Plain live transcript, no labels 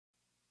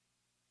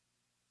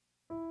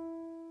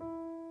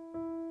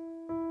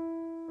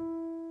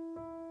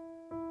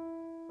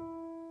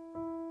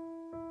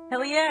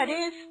Hell yeah, it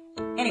is.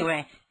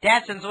 Anyway,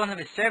 Dad sends one of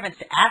his servants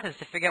to Athens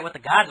to figure out what the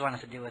gods want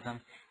us to do with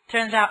him.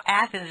 Turns out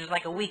Athens is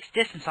like a week's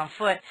distance on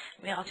foot.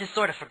 We all just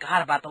sort of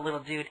forgot about the little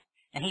dude,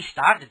 and he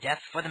starved to death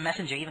before the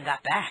messenger even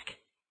got back.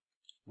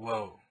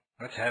 Whoa,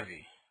 that's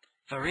heavy.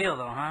 For real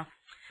though, huh?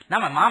 Now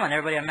my mom and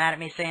everybody are mad at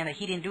me saying that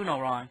he didn't do no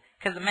wrong,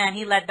 because the man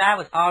he let die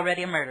was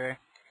already a murderer.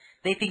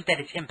 They think that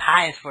it's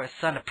impious for a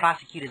son to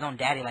prosecute his own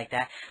daddy like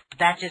that, but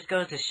that just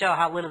goes to show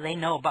how little they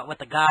know about what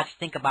the gods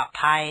think about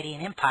piety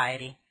and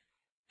impiety.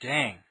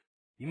 Dang,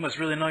 you must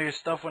really know your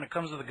stuff when it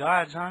comes to the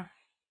gods, huh?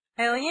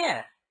 Hell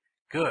yeah.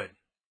 Good.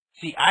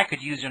 See, I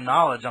could use your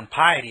knowledge on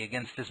piety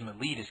against this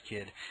elitist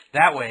kid.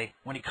 That way,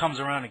 when he comes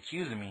around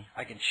accusing me,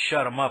 I can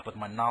shut him up with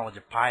my knowledge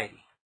of piety.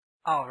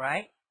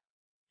 Alright.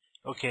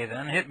 Okay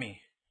then, hit me.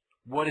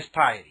 What is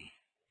piety?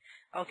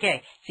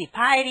 Okay, see,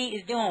 piety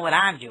is doing what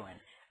I'm doing.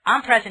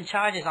 I'm pressing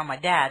charges on my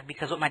dad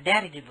because what my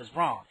daddy did was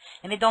wrong.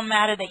 And it don't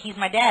matter that he's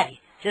my daddy,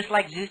 just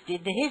like Zeus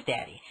did to his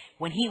daddy.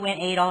 When he went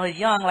and ate all his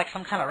young like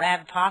some kind of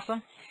rabid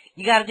possum,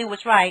 you gotta do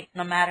what's right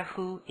no matter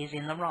who is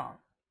in the wrong.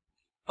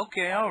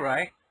 Okay,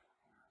 alright.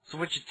 So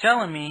what you're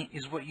telling me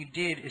is what you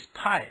did is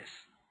pious.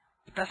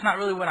 But that's not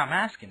really what I'm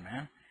asking,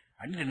 man.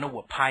 I need to know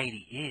what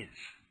piety is.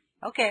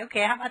 Okay,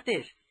 how about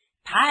this?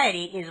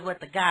 Piety is what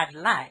the gods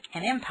like,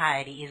 and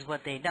impiety is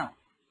what they don't.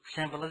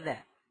 Simple as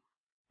that.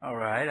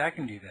 Alright, I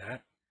can do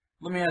that.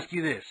 Let me ask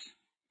you this.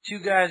 Two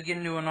guys get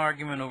into an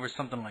argument over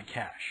something like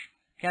cash.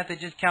 Can't they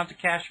just count the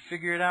cash and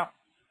figure it out?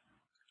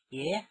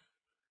 Yeah?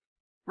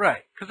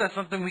 Right, because that's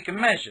something we can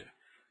measure.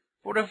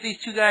 What if these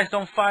two guys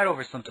don't fight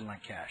over something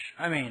like cash?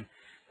 I mean,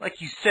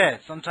 like you said,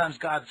 sometimes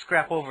gods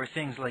scrap over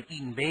things like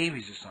eating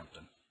babies or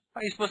something.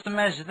 How are you supposed to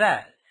measure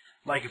that?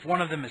 Like if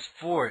one of them is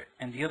for it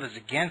and the other's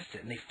against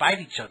it and they fight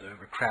each other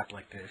over crap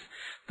like this,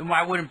 then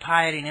why wouldn't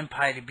piety and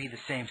impiety be the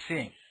same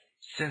thing?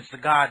 Since the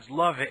gods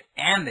love it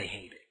and they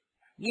hate it.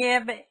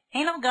 Yeah, but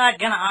ain't no god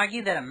gonna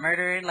argue that a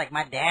murderer like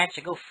my dad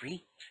should go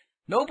free?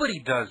 Nobody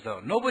does, though.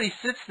 Nobody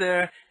sits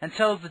there and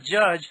tells the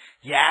judge,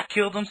 yeah, I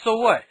killed him, so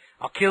what?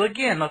 I'll kill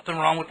again. Nothing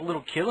wrong with a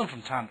little killing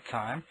from time to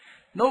time.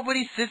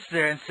 Nobody sits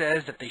there and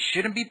says that they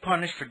shouldn't be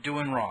punished for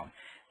doing wrong.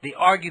 They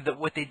argue that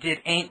what they did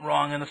ain't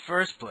wrong in the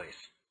first place.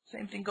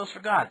 Same thing goes for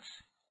gods.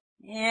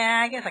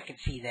 Yeah, I guess I could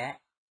see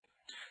that.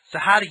 So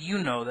how do you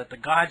know that the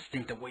gods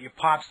think that what your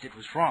pops did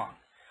was wrong?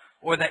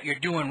 Or that you're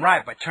doing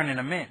right by turning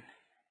them in?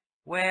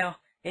 Well,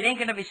 it ain't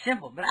gonna be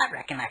simple, but I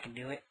reckon I can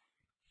do it.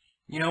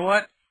 You know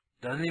what?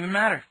 Doesn't even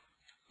matter.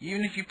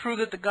 Even if you prove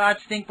that the gods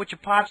think what your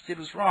pops did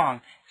was wrong,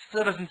 it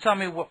still doesn't tell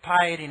me what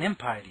piety and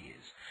impiety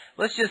is.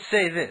 Let's just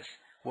say this.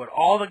 What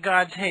all the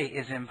gods hate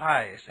is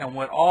impious, and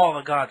what all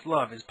the gods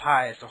love is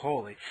pious or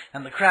holy,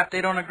 and the crap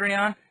they don't agree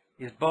on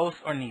is both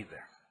or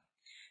neither.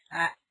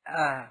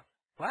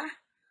 What?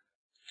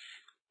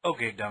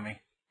 Okay,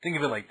 dummy. Think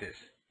of it like this.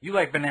 You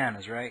like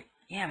bananas, right?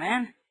 Yeah,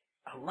 man.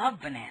 I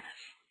love bananas.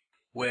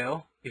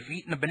 Well, if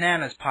eating a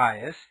banana is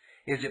pious,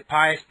 is it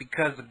pious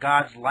because the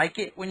gods like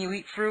it when you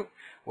eat fruit?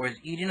 Or is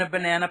eating a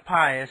banana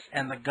pious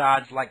and the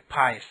gods like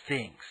pious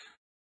things?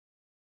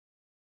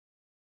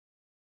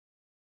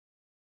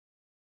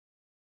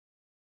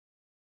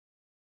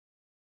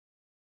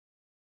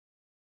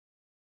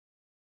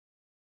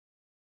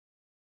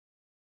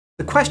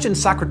 The question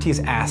Socrates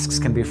asks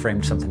can be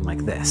framed something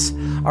like this.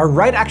 Are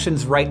right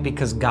actions right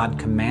because God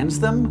commands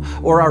them,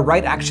 or are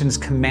right actions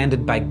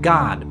commanded by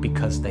God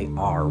because they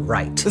are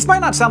right? This might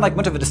not sound like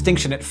much of a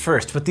distinction at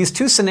first, but these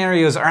two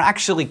scenarios are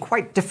actually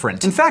quite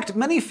different. In fact,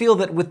 many feel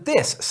that with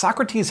this,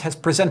 Socrates has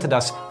presented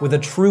us with a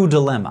true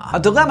dilemma. A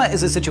dilemma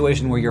is a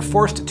situation where you're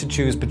forced to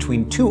choose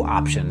between two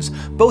options,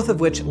 both of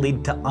which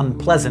lead to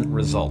unpleasant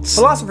results.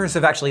 Philosophers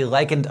have actually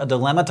likened a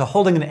dilemma to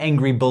holding an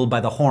angry bull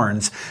by the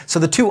horns, so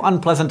the two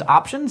unpleasant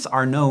options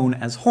are known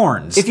as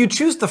horns. If you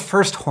choose the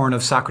first horn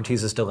of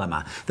Socrates'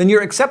 dilemma, then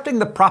you're accepting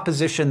the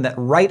proposition that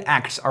right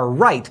acts are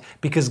right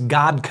because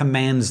God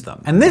commands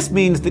them. And this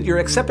means that you're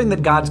accepting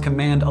that God's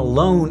command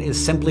alone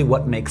is simply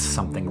what makes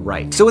something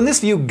right. So in this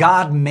view,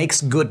 God makes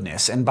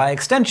goodness, and by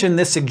extension,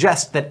 this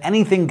suggests that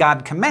anything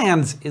God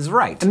commands is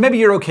right. And maybe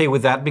you're okay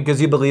with that because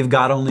you believe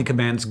God only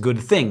commands good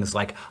things,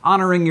 like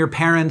honoring your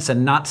parents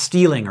and not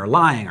stealing or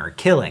lying or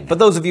killing. But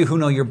those of you who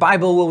know your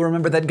Bible will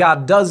remember that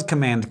God does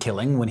command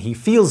killing when he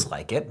feels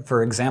like it.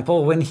 For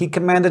example, when he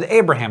commanded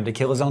Abraham to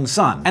kill his own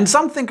son. And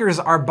some thinkers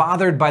are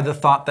bothered by the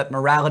thought that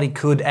morality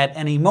could at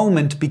any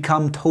moment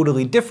become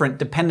totally different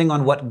depending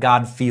on what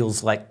God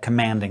feels like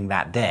commanding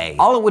that day.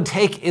 All it would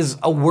take is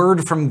a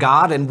word from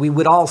God and we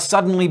would all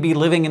suddenly be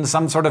living in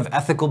some sort of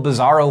ethical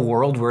bizarro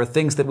world where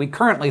things that we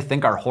currently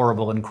think are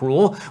horrible and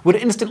cruel would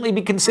instantly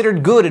be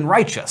considered good and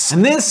righteous.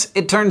 And this,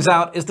 it turns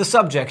out, is the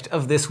subject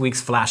of this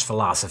week's Flash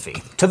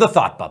Philosophy. To the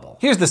thought bubble.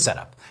 Here's the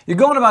setup. You're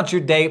going about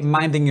your day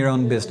minding your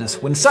own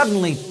business when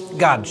suddenly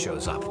God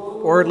shows up.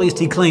 Or at least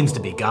he claims to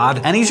be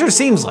God. And he sure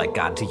seems like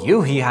God to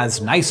you. He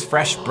has nice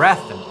fresh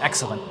breath and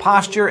excellent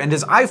posture, and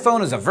his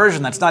iPhone is a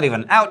version that's not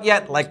even out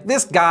yet. Like,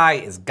 this guy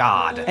is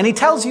God. And he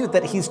tells you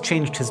that he's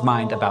changed his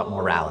mind about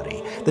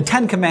morality. The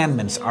 10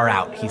 Commandments are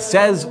out, he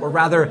says, or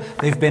rather,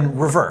 they've been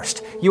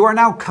reversed. You are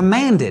now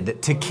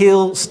commanded to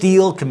kill,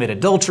 steal, commit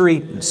adultery,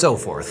 and so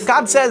forth.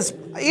 God says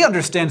he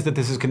understands that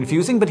this is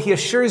confusing, but he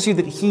assures you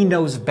that he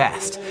knows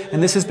best.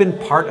 And this has been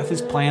part of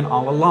his plan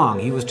all along.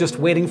 He was just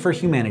waiting for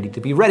humanity to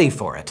be ready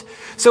for it.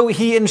 So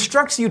he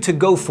instructs you to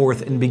go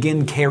forth and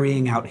begin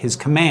carrying out his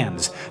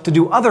commands. To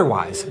do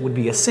otherwise would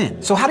be a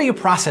sin. So how do you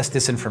process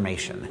this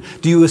information?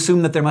 Do you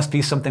assume that there must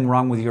be something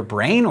wrong with your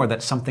brain, or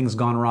that something's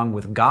gone wrong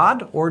with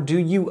God, or do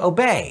you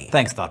obey?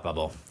 Thanks, Thought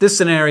Bubble. This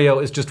scenario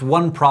is just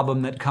one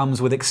problem that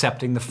comes with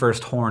accepting the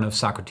first horn of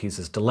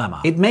Socrates'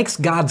 dilemma. It makes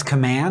God's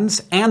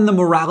commands and the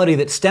morality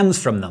that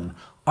stems from them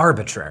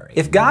arbitrary.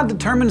 If God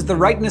determines the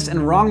rightness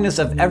and wrongness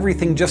of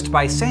everything just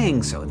by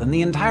saying so, then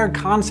the entire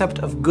concept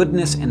of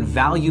goodness and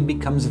value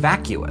becomes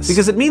vacuous.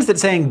 Because it means that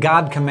saying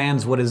God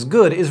commands what is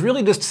good is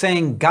really just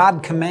saying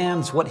God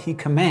commands what he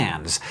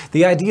commands.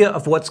 The idea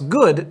of what's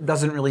good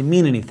doesn't really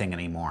mean anything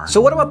anymore.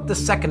 So what about the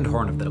second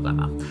horn of the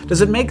dilemma?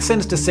 Does it make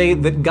sense to say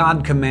that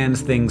God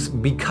commands things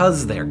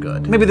because they're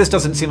good? Maybe this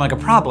doesn't seem like a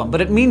problem,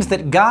 but it means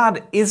that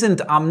God isn't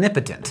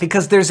omnipotent,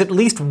 because there's at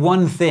least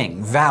one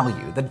thing,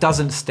 value, that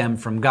doesn't stem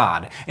from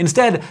God.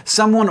 Instead,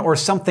 someone or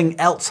something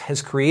else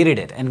has created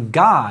it, and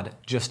God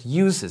just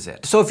uses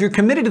it. So if you're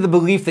committed to the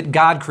belief that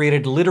God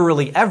created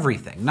literally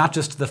everything, not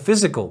just the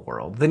physical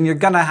world, then you're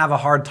gonna have a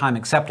hard time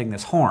accepting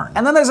this horn.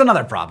 And then there's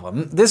another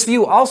problem. This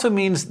view also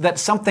means that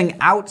something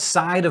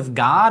outside of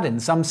God, in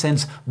some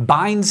sense,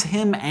 binds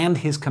him and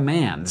his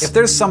commands. If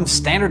there's some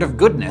standard of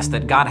goodness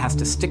that God has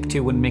to stick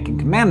to when making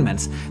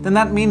commandments, then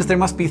that means there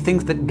must be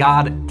things that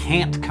God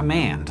can't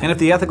command. And if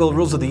the ethical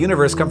rules of the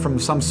universe come from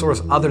some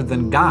source other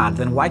than God,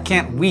 then why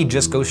can't we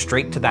just go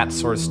straight to that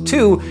source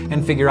too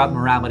and figure out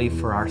morality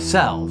for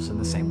ourselves in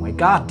the same way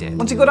God did?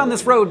 Once you go down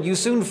this road, you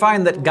soon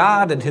find that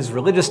God and his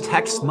religious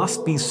texts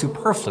must be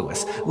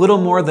superfluous, little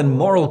more than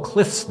moral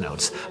cliffs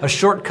notes, a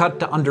shortcut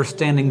to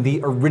understanding the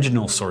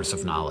original source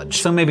of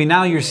knowledge. So maybe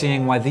now you're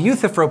seeing why the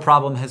Euthyphro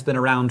problem has been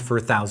around for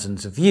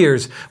thousands of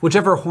years.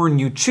 Whichever horn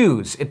you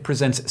choose, it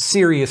presents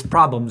serious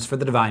problems for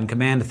the divine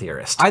command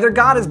theorist. Either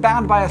God is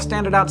bound by a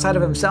standard outside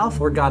of himself,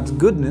 or God's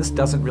goodness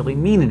doesn't really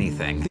mean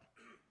anything.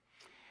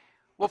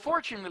 Well,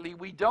 fortunately,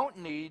 we don't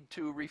need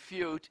to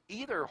refute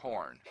either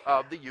horn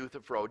of the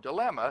Euthyphro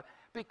dilemma,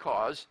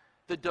 because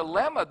the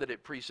dilemma that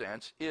it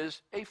presents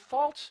is a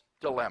false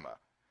dilemma.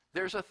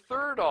 There's a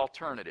third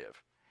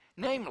alternative,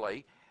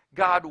 namely,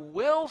 God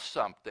wills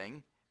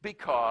something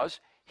because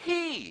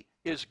he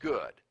is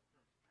good.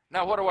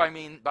 Now, what do I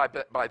mean by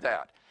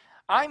that?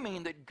 I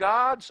mean that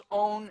God's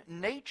own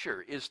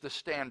nature is the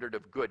standard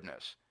of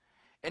goodness,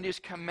 and his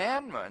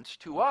commandments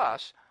to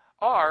us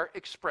are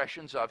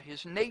expressions of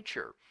his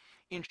nature.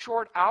 In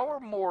short, our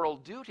moral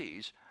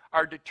duties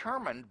are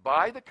determined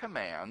by the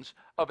commands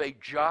of a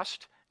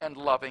just and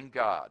loving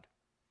God.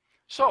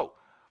 So,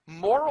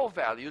 moral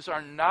values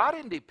are not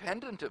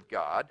independent of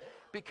God,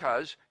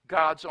 because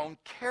God's own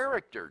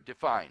character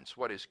defines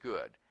what is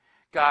good.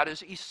 God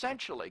is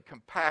essentially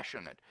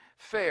compassionate,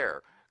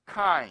 fair,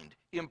 kind,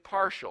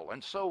 impartial,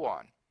 and so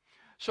on.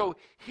 So,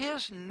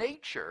 his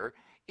nature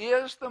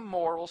is the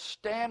moral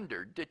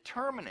standard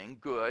determining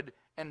good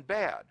and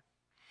bad.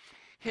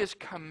 His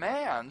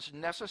commands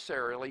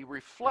necessarily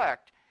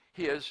reflect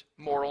his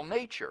moral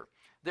nature.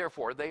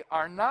 Therefore, they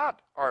are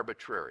not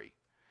arbitrary.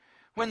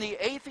 When the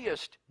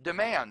atheist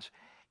demands,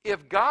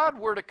 if God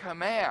were to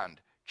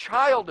command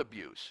child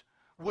abuse,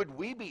 would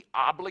we be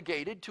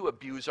obligated to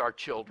abuse our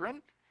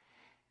children?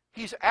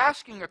 He's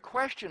asking a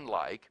question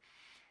like,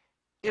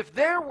 if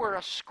there were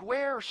a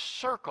square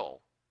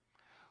circle,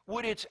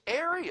 would its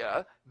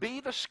area be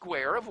the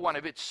square of one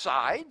of its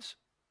sides?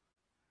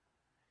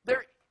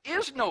 There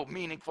is no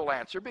meaningful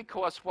answer,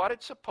 because what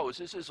it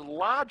supposes is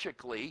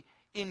logically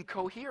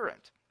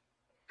incoherent.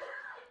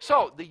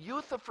 So the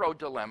Euthyphro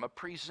dilemma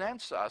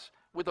presents us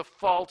with a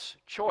false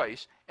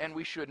choice, and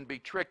we shouldn't be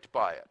tricked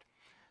by it.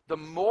 The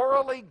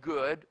morally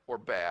good or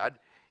bad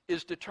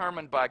is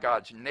determined by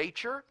God's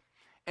nature,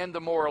 and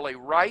the morally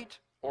right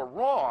or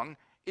wrong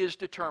is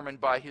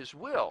determined by his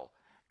will.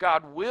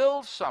 God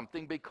wills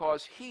something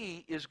because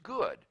he is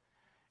good,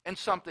 and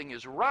something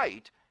is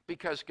right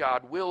because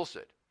God wills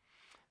it.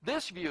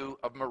 This view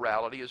of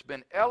morality has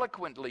been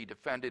eloquently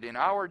defended in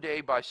our day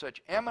by such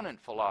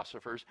eminent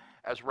philosophers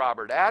as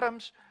Robert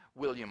Adams,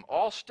 William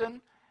Alston,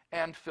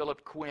 and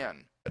Philip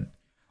Quinn.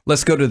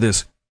 Let's go to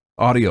this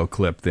audio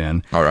clip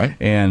then. All right.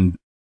 And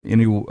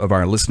any of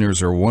our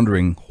listeners are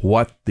wondering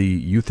what the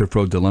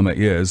Euthyphro dilemma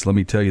is, let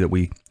me tell you that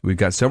we've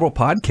got several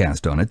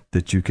podcasts on it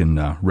that you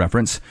can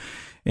reference,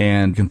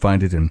 and you can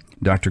find it in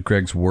Dr.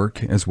 Craig's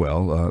work as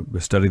well,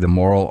 Study the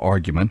Moral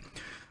Argument.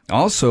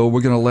 Also,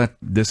 we're going to let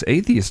this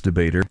atheist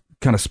debater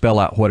kind of spell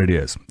out what it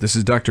is. This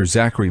is Dr.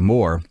 Zachary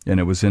Moore, and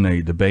it was in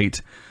a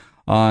debate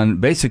on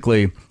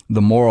basically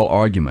the moral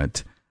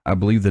argument I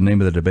believe the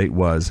name of the debate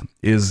was,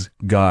 Is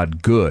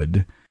God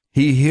Good?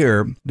 He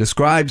here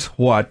describes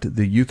what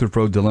the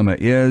Euthyphro dilemma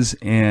is,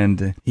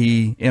 and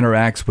he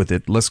interacts with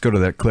it. Let's go to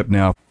that clip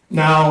now.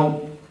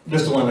 Now,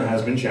 this dilemma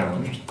has been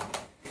challenged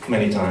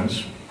many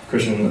times.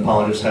 Christian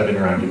apologists have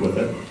interacted with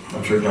it.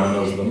 I'm sure John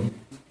knows them.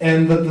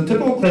 And the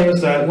typical claim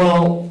is that,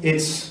 well,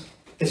 it's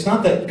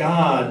not that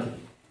God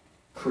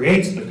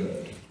creates the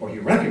good, or he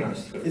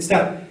recognizes the good. It's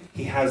that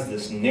he has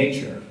this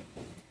nature,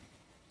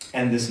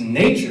 and this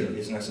nature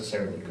is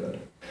necessarily good.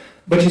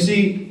 But you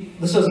see,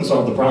 this doesn't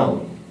solve the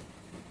problem.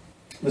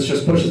 This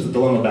just pushes the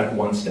dilemma back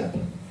one step.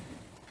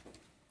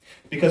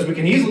 Because we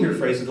can easily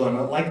rephrase the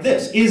dilemma like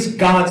this. Is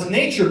God's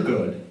nature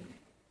good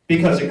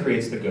because it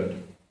creates the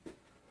good?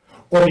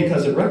 Or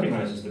because it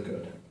recognizes the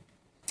good?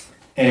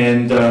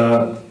 And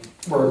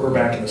we're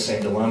back in the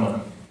same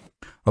dilemma.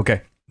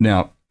 Okay,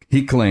 now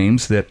he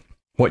claims that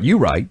what you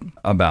write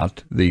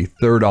about the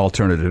third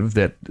alternative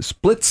that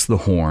splits the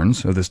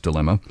horns of this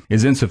dilemma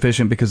is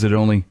insufficient because it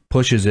only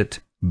pushes it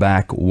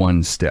back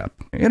one step.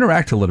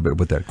 Interact a little bit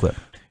with that clip.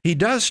 He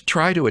does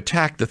try to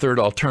attack the third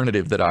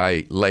alternative that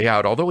I lay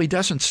out, although he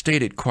doesn't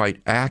state it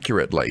quite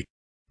accurately.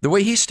 The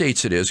way he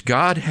states it is,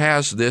 God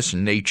has this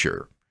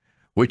nature,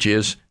 which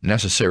is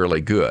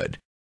necessarily good.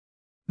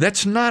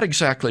 That's not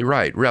exactly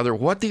right. Rather,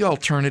 what the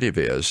alternative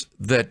is,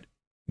 that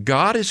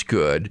God is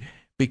good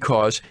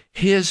because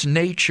his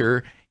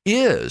nature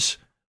is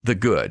the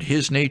good.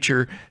 His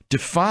nature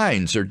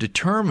defines or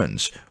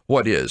determines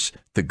what is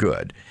the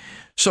good.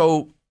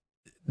 So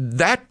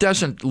that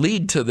doesn't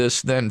lead to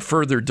this then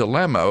further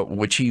dilemma,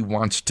 which he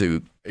wants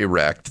to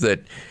erect,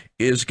 that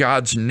is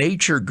God's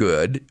nature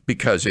good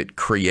because it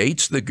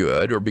creates the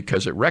good or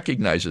because it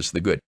recognizes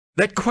the good?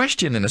 That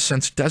question, in a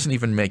sense, doesn't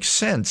even make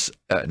sense.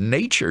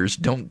 Natures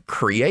don't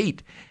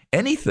create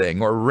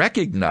anything or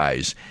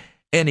recognize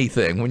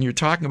anything. When you're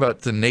talking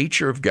about the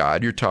nature of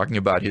God, you're talking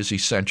about his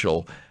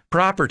essential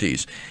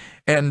properties.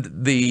 And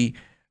the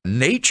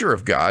nature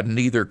of God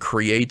neither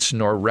creates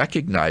nor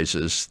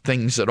recognizes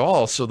things at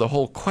all. So the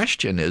whole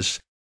question is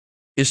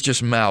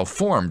just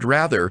malformed.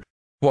 Rather,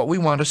 what we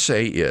want to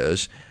say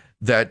is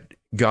that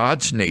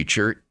God's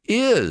nature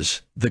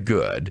is the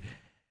good,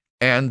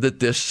 and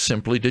that this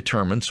simply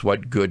determines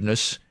what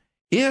goodness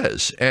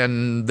is.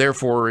 And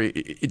therefore,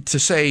 to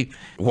say,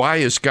 why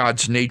is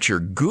God's nature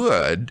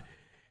good,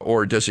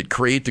 or does it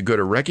create the good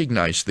or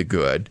recognize the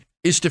good,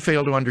 is to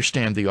fail to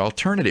understand the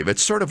alternative.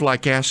 It's sort of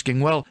like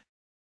asking, well,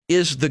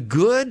 is the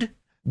good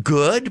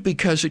good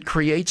because it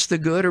creates the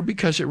good or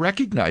because it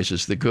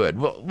recognizes the good?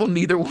 Well,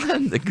 neither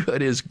one. The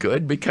good is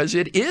good because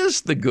it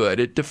is the good.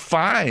 It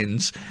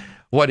defines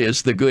what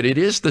is the good. It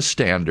is the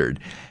standard.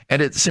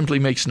 And it simply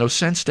makes no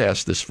sense to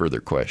ask this further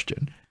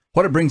question.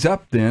 What it brings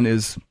up then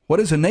is, what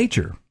is a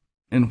nature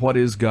and what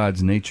is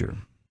God's nature?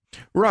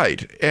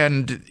 Right.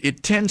 And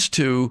it tends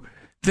to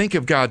think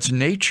of God's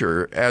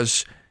nature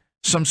as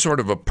some sort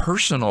of a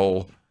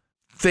personal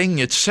thing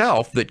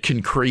itself that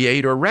can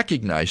create or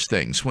recognize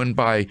things, when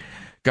by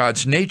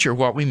God's nature,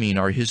 what we mean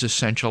are his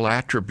essential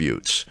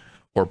attributes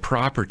or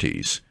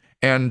properties.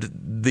 And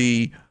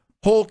the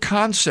whole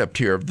concept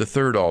here of the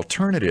third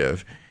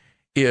alternative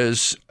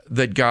is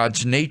that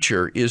God's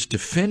nature is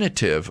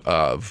definitive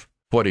of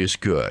what is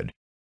good.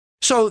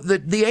 So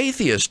the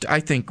atheist,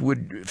 I think,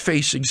 would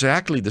face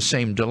exactly the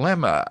same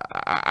dilemma.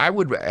 I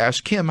would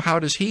ask him, how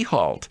does he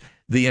halt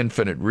the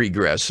infinite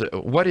regress?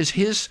 What is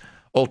his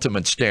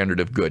ultimate standard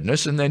of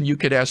goodness? And then you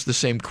could ask the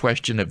same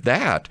question of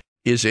that.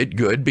 Is it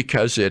good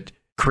because it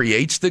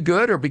creates the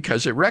good or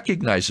because it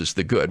recognizes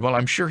the good? Well,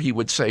 I'm sure he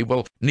would say,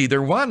 well,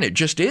 neither one. It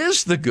just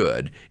is the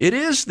good. It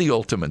is the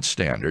ultimate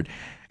standard.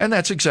 And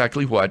that's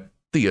exactly what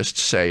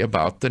theists say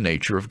about the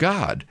nature of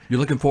God. You're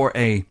looking for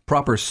a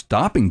proper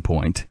stopping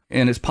point,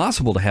 and it's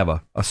possible to have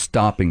a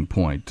stopping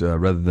point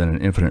rather than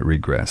an infinite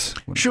regress.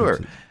 Sure.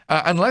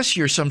 Unless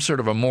you're some sort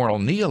of a moral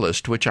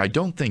nihilist, which I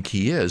don't think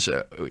he is.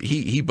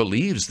 He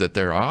believes that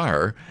there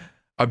are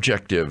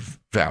objective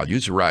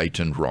values, right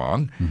and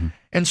wrong. Mm-hmm.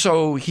 And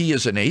so he,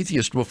 as an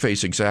atheist, will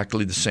face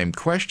exactly the same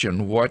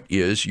question. What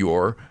is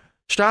your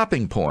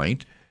stopping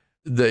point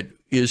that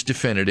is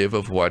definitive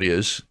of what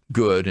is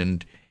good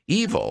and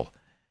evil?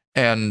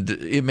 And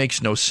it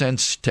makes no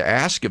sense to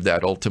ask of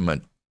that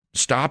ultimate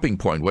stopping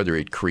point whether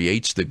it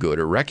creates the good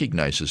or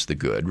recognizes the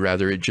good.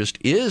 Rather, it just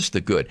is the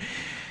good.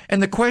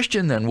 And the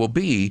question then will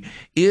be,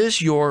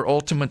 is your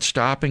ultimate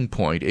stopping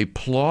point a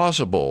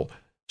plausible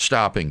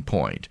stopping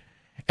point?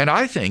 And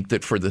I think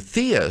that for the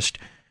theist,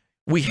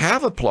 we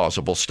have a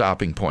plausible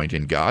stopping point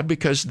in God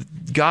because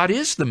God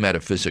is the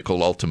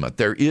metaphysical ultimate.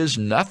 There is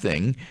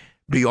nothing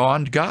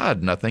beyond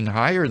God, nothing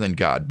higher than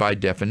God by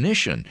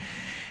definition.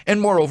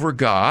 And moreover,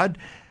 God,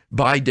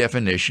 by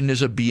definition,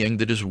 is a being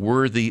that is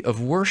worthy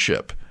of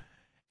worship.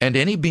 And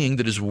any being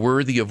that is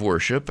worthy of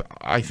worship,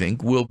 I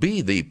think, will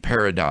be the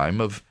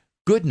paradigm of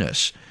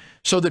goodness.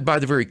 So that by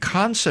the very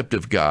concept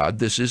of God,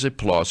 this is a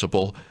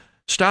plausible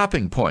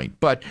stopping point.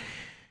 But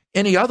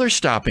any other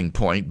stopping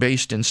point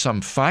based in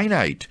some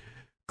finite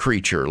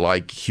creature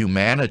like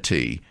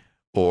humanity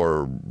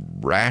or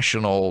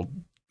rational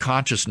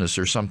consciousness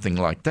or something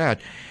like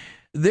that,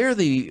 there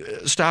the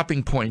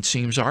stopping point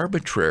seems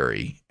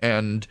arbitrary.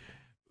 And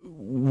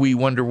we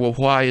wonder, well,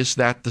 why is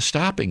that the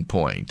stopping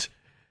point?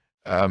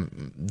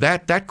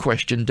 That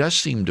question does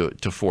seem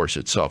to force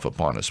itself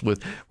upon us.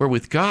 Where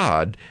with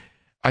God,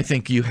 I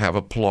think you have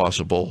a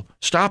plausible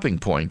stopping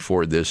point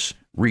for this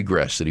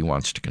regress that he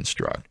wants to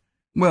construct.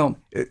 Well,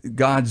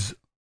 God's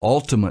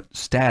ultimate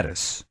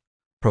status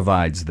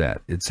provides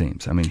that, it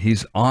seems. I mean,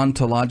 he's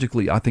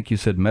ontologically, I think you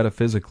said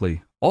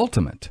metaphysically,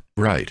 ultimate.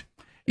 Right.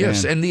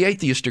 Yes, and the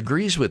atheist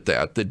agrees with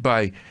that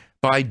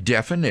by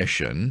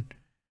definition,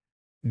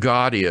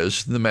 God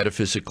is the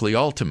metaphysically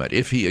ultimate.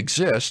 If he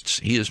exists,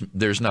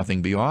 there's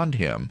nothing beyond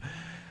him.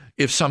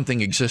 If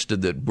something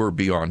existed that were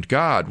beyond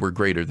God, were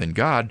greater than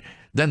God,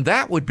 then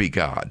that would be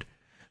God.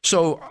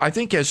 So I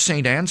think, as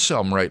St.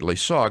 Anselm rightly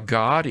saw,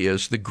 God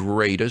is the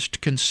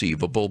greatest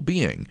conceivable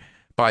being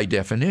by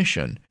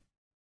definition.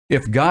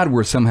 If God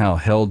were somehow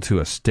held to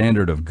a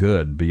standard of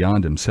good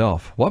beyond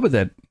himself, what would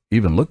that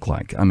even look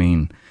like? I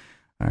mean,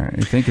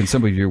 I think in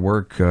some of your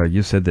work,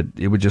 you said that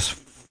it would just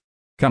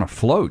kind of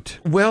float.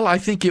 Well, I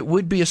think it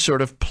would be a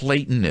sort of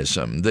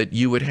Platonism, that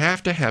you would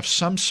have to have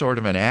some sort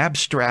of an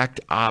abstract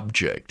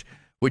object,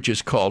 which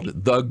is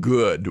called the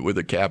good with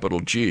a capital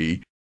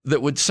G,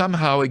 that would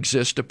somehow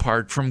exist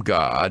apart from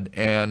God,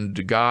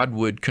 and God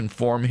would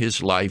conform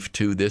his life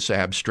to this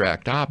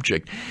abstract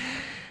object.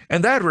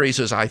 And that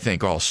raises, I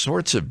think, all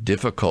sorts of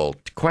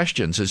difficult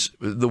questions. As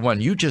the one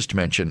you just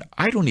mentioned,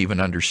 I don't even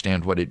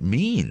understand what it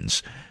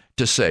means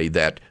to say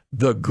that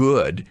the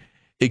good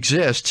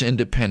exists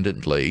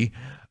independently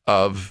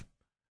of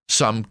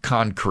some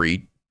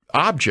concrete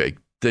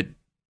object that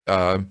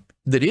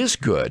is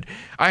good.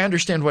 I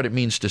understand what it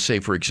means to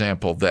say, for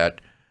example, that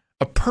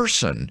a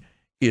person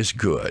is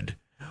good,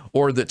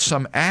 or that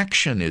some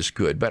action is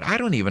good, but I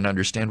don't even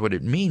understand what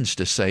it means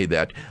to say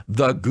that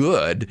the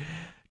good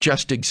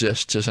just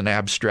exists as an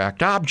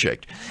abstract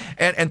object.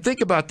 And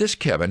think about this,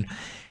 Kevin.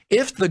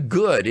 If the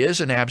good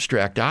is an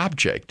abstract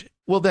object,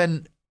 well,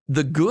 then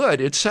the good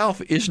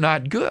itself is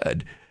not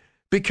good,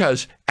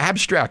 because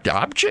abstract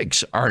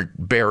objects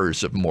aren't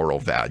bearers of moral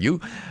value.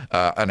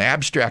 An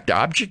abstract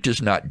object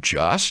is not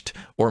just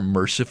or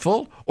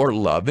merciful or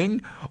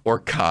loving or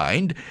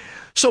kind.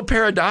 So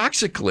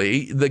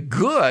paradoxically, the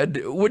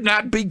good would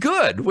not be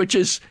good, which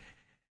is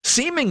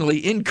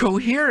seemingly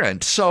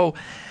incoherent. So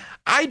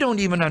I don't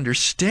even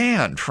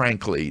understand,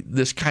 frankly,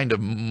 this kind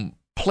of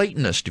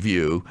Platonist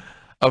view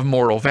of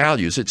moral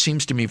values. It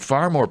seems to me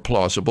far more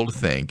plausible to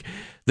think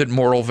that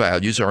moral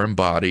values are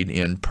embodied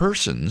in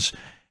persons,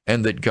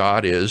 and that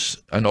God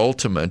is an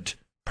ultimate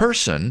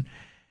person,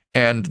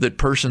 and that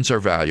persons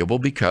are valuable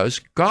because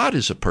God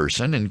is a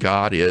person, and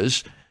God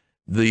is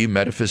the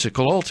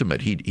metaphysical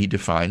ultimate. He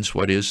defines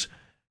what is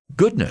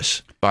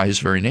goodness by his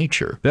very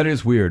nature. That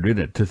is weird, isn't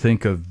it, to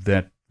think of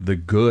that the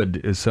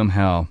good is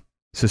somehow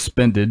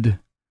suspended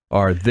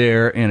or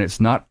there, and it's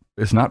not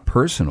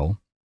personal.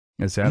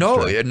 It's abstract.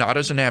 No, not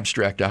as an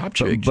abstract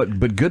object.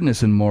 But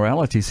goodness and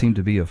morality seem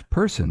to be of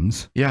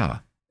persons. Yeah.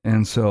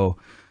 And so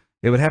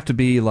it would have to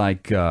be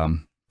like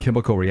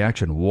chemical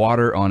reaction,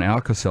 water on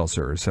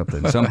Alka-Seltzer or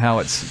something. Somehow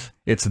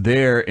it's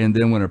there, and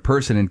then when a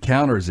person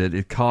encounters it,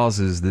 it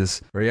causes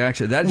this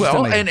reaction.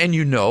 And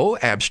you know,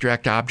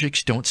 abstract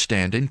objects don't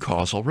stand in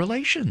causal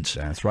relations.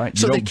 That's right.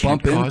 So they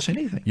can't cause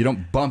anything. You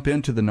don't bump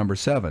into the number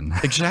 7.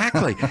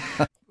 Exactly.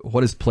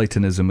 What is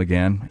Platonism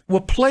again?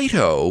 Well,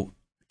 Plato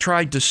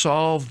tried to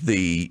solve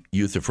the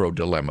Euthyphro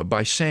dilemma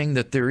by saying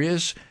that there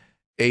is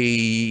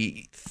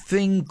a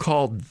thing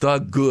called the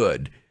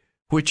good,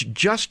 which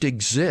just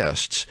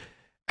exists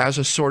as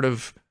a sort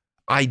of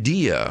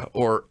idea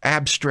or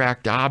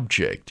abstract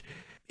object.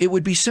 It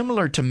would be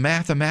similar to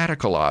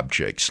mathematical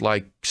objects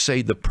like,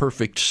 say, the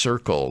perfect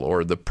circle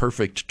or the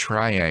perfect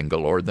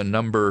triangle or the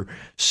number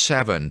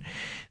 7.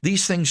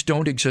 These things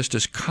don't exist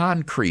as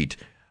concrete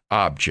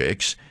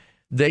objects.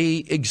 They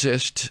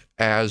exist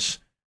as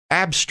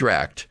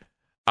abstract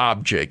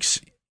objects.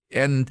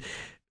 And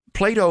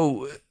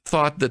Plato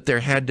thought that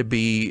there had to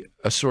be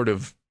a sort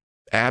of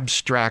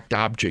abstract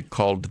object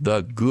called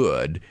the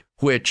good,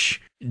 which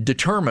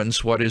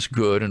determines what is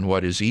good and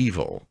what is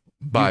evil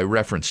by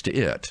reference to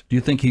it. Do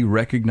you think he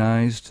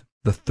recognized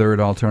the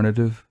third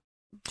alternative?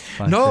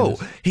 No,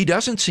 he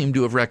doesn't seem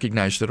to have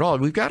recognized it at all.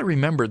 We've got to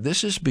remember,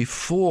 this is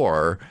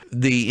before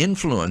the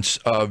influence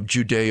of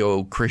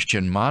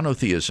Judeo-Christian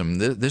monotheism.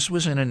 This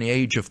was in an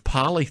age of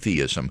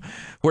polytheism,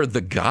 where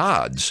the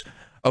gods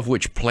of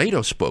which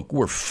Plato spoke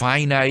were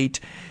finite,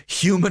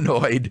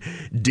 humanoid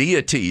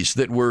deities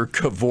that were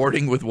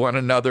cavorting with one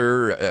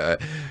another,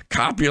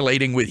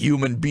 copulating with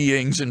human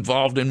beings,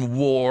 involved in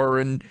war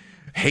and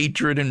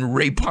hatred and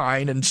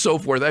rapine and so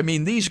forth. I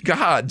mean, these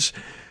gods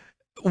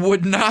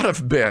would not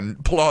have been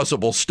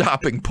plausible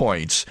stopping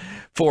points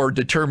for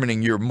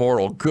determining your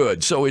moral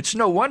good. So it's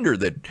no wonder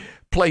that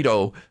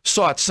Plato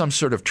sought some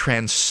sort of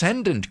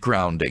transcendent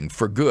grounding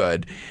for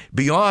good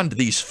beyond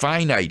these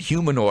finite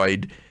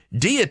humanoid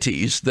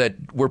deities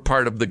that were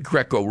part of the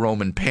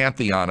Greco-Roman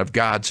pantheon of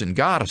gods and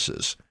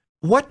goddesses.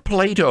 What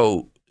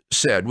Plato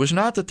said was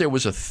not that there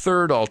was a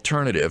third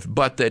alternative,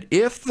 but that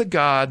if the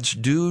gods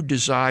do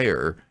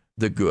desire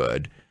the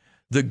good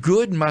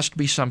must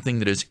be something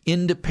that is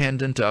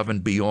independent of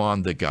and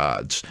beyond the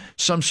gods,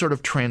 some sort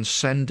of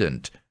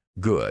transcendent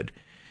good.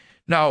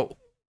 Now,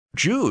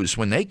 Jews,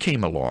 when they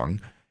came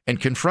along and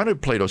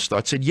confronted Plato's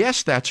thought, said,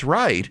 yes, that's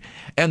right,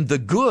 and the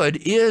good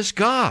is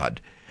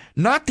God.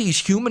 Not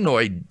these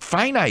humanoid,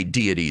 finite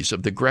deities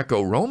of the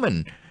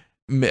Greco-Roman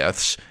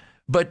myths,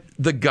 but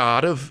the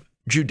God of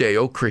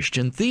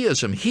Judeo-Christian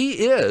theism. He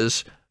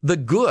is the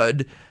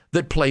good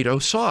that Plato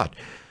sought.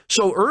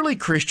 So early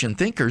Christian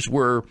thinkers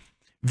were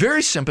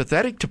very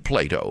sympathetic to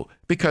Plato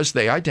because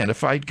they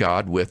identified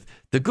God with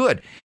the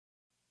good.